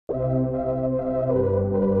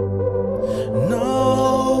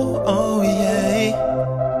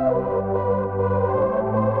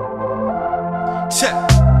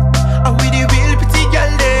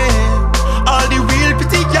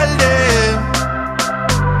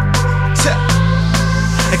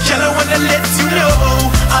let you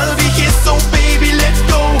know I'll be here, so baby, let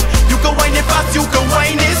go. You can wind it fast, you can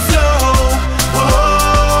wind it slow.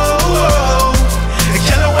 Whoa,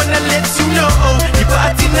 girl, I wanna let you know the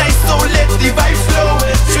party nice, so let the vibe flow.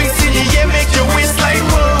 Drinks in the air, make your waistline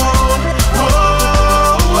roll.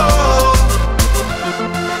 Whoa,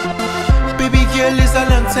 baby girl, it's a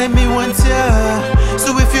long time me want ya.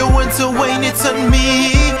 So if you want to whine it on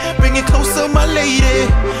me, bring it closer, my lady.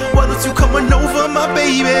 Why don't you come on over, my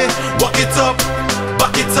baby? Walk it up,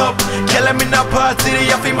 back it up. Girl, I'm in a party,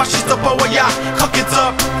 I feel my shit up, oh yeah. Cock it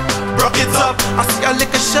up, rock it up. I see a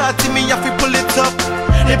lick a shot in me, I feel pull it up.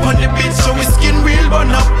 They on the beach, so we skin real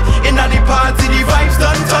burn up. In the party, the vibes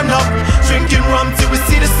done turn up. Drinking rum till we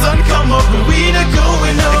see the sun come up. We not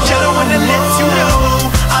going up. Girl, I wanna let you know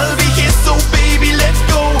I'll be here, so baby, let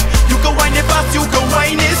go. You can wind it fast, you can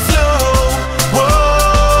wind it slow.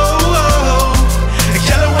 Whoa,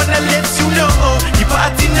 girl, I wanna let you know the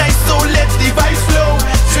party nice, so let the vibes flow.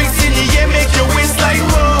 Drinks in the air, make your waistline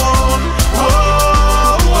roll.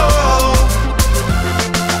 Whoa,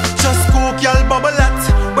 just go, girl, bubble at.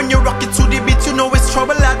 When you rock it to the beat, you know it's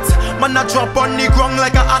trouble at. Man, I drop on the ground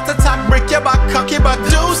like a heart attack. Break your back, cock your back,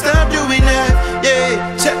 don't stop doing it. Yeah,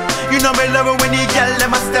 check. You know me love it when the girl let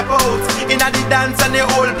me step out. In the dance and the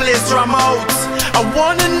whole place drum out. I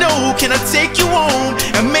wanna know, can I take you home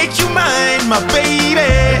and make you mine, my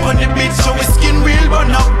baby? On the beach, so we skin real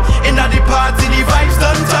burn up. In the party, the vibes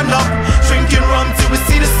done turn up. Drinking rum till we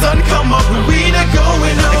see the sun come up. We not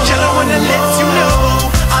going up. Girl, I wanna let you know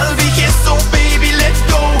I'll be here, so baby, let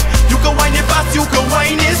go. You can wind it fast, you can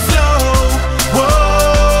wind it slow.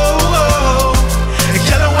 Whoa,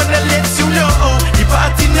 girl, I wanna let you know the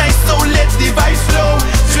party nice, so let the vibes flow.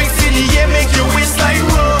 Drinks in the air, make your waistline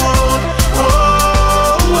roll.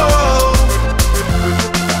 Whoa,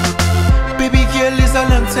 baby girl, it's a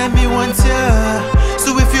long time me want ya.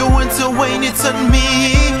 So if you want to whine it on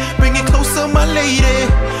me, bring it closer, my lady.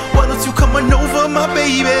 Why don't you come on over, my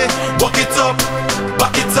baby? Walk it up,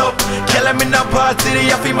 back it up. Girl, I'm in a party,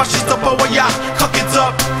 I feel my shit up, oh yeah. Cock it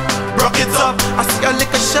up, rock it up. I see a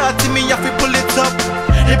lick a shot in me, I feel pull it up.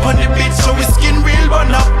 They on the beach, so we skin real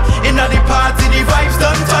burn up. In the party, the vibes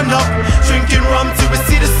done turn up. Drinking rum till we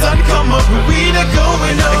see the sun come up. We not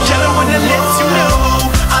going up. Girl, I wanna let you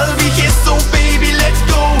know I'll be here, so baby, let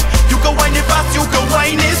go. You can wind it fast, you can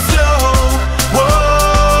wind it slow.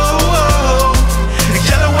 Whoa,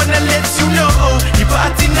 girl, I wanna let you know the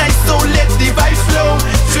party nice, so let the vibes flow.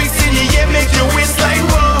 Drinks in the air, make your waistline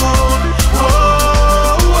roll.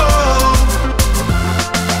 Whoa,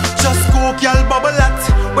 just go, girl, bubble at.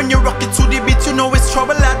 When you rock it to the beat, you know it's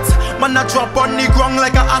trouble at. Man, I drop on the ground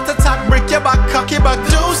like a heart attack. Break your back, cock your back,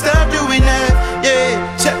 don't stop doing it. Yeah,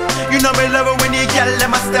 check. You know me love it when the girl let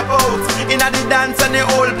me step out. In the dance and the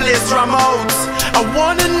whole place drum out. I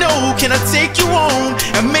wanna know, can I take you home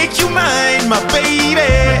and make you mine, my baby?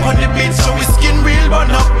 On the beach, so we skin real burn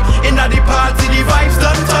up. In the party, the vibes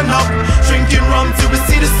done turn up. Drinking rum till we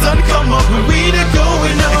see the sun come up. We not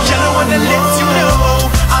going up. Girl, I wanna let you know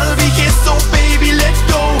I'll be here, so baby, let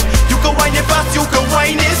go. You can wind it fast, you can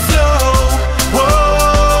wind it slow.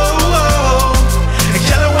 Whoa,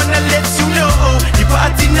 girl, I wanna let you know the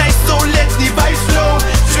party nice, so let the vibes flow.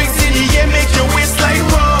 Drinks in the air, make your waistline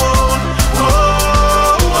roll.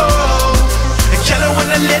 Whoa, girl, I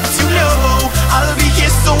wanna let you know I'll be here,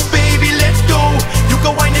 so baby, let go. You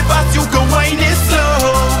can wind it fast, you can wind it slow.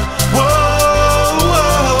 Whoa,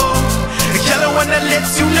 girl, I wanna let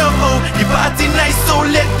you know the party nice, so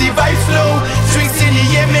let the vibes flow.